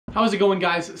How's it going,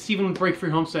 guys? Steven with Break Free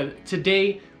Homestead.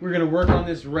 Today we're gonna work on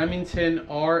this Remington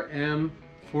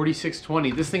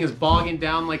RM4620. This thing is bogging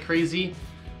down like crazy.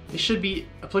 It should be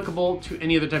applicable to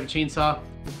any other type of chainsaw.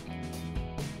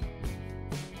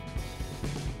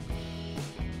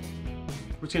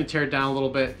 We're just gonna tear it down a little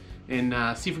bit and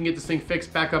see if we can get this thing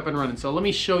fixed, back up and running. So let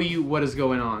me show you what is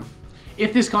going on.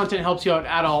 If this content helps you out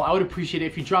at all, I would appreciate it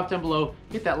if you drop down below,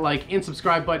 hit that like and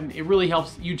subscribe button. It really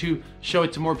helps YouTube show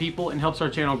it to more people and helps our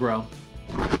channel grow.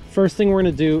 First thing we're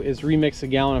gonna do is remix a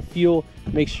gallon of fuel.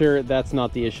 Make sure that's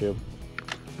not the issue.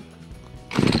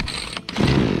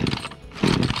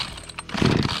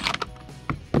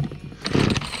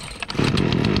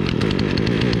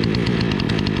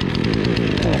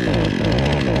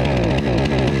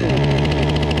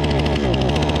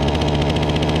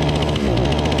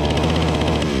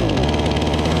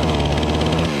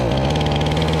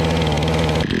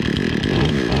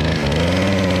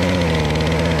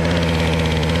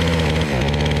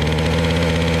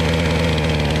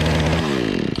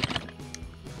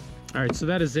 All right, so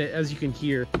that is it. As you can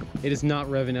hear, it is not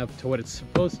revving up to what it's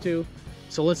supposed to.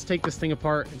 So let's take this thing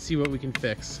apart and see what we can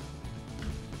fix.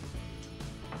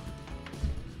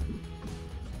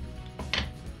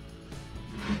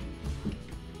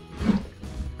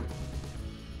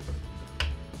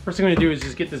 First thing I'm gonna do is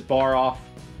just get this bar off,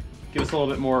 give us a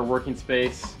little bit more working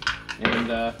space, and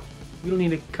we don't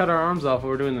need to cut our arms off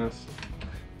while we're doing this.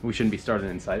 We shouldn't be starting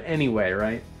inside anyway,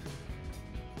 right?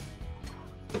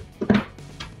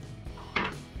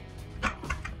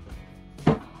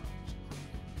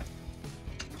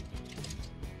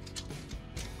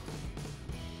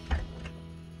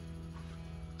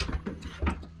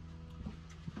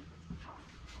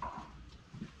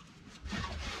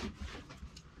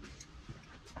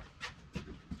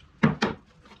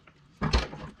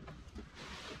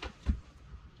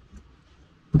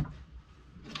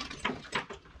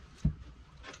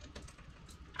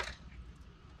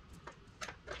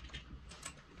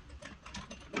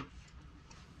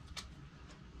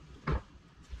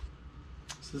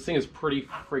 This thing is pretty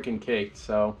freaking caked,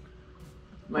 so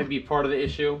it might be part of the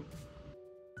issue.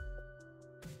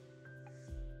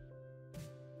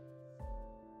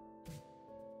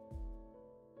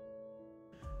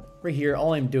 Right here,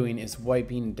 all I'm doing is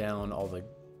wiping down all the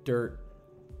dirt,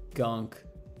 gunk,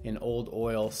 and old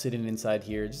oil sitting inside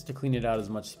here just to clean it out as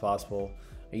much as possible.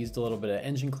 I used a little bit of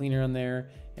engine cleaner on there,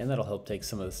 and that'll help take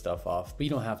some of the stuff off, but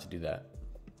you don't have to do that.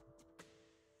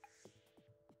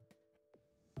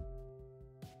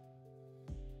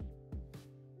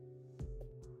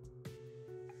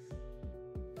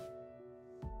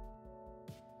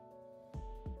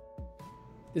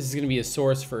 This is going to be a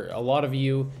source for a lot of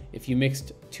you. If you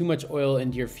mixed too much oil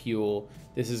into your fuel,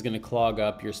 this is going to clog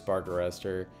up your spark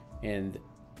arrestor, and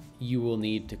you will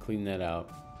need to clean that out.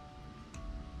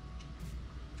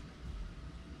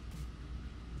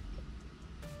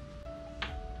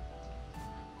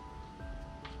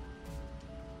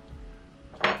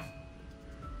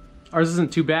 Ours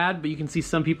isn't too bad, but you can see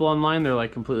some people online, they're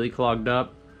like completely clogged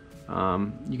up.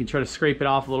 You can try to scrape it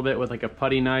off a little bit with like a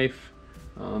putty knife.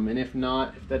 And if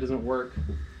not, if that doesn't work,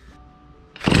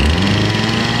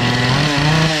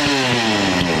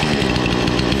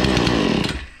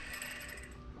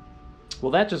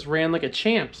 well, that just ran like a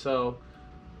champ, so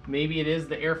maybe it is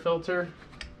the air filter.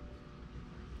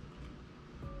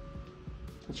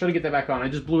 Let's try to get that back on. I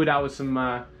just blew it out with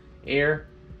some air,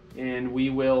 and we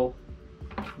will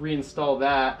reinstall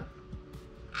that.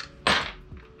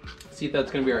 See if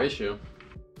that's going to be our issue.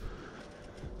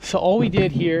 So all we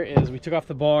did here is we took off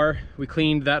the bar, we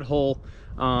cleaned that whole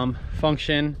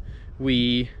function,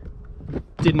 we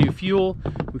did new fuel,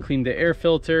 we cleaned the air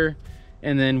filter,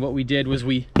 and then what we did was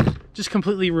we just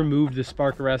completely removed the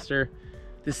spark arrestor.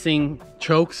 This thing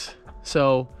chokes,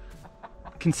 so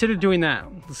consider doing that.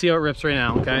 Let's see how it rips right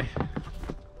now, okay?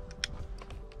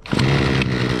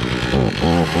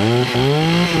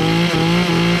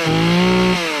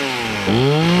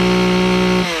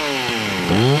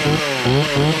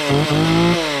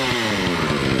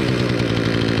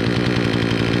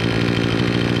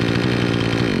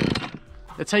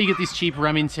 That's how you get these cheap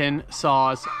Remington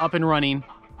saws up and running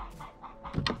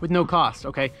with no cost,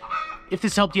 okay? If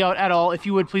this helped you out at all, if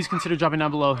you would, please consider dropping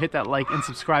down below, hit that like and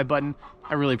subscribe button.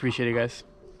 I really appreciate it, guys.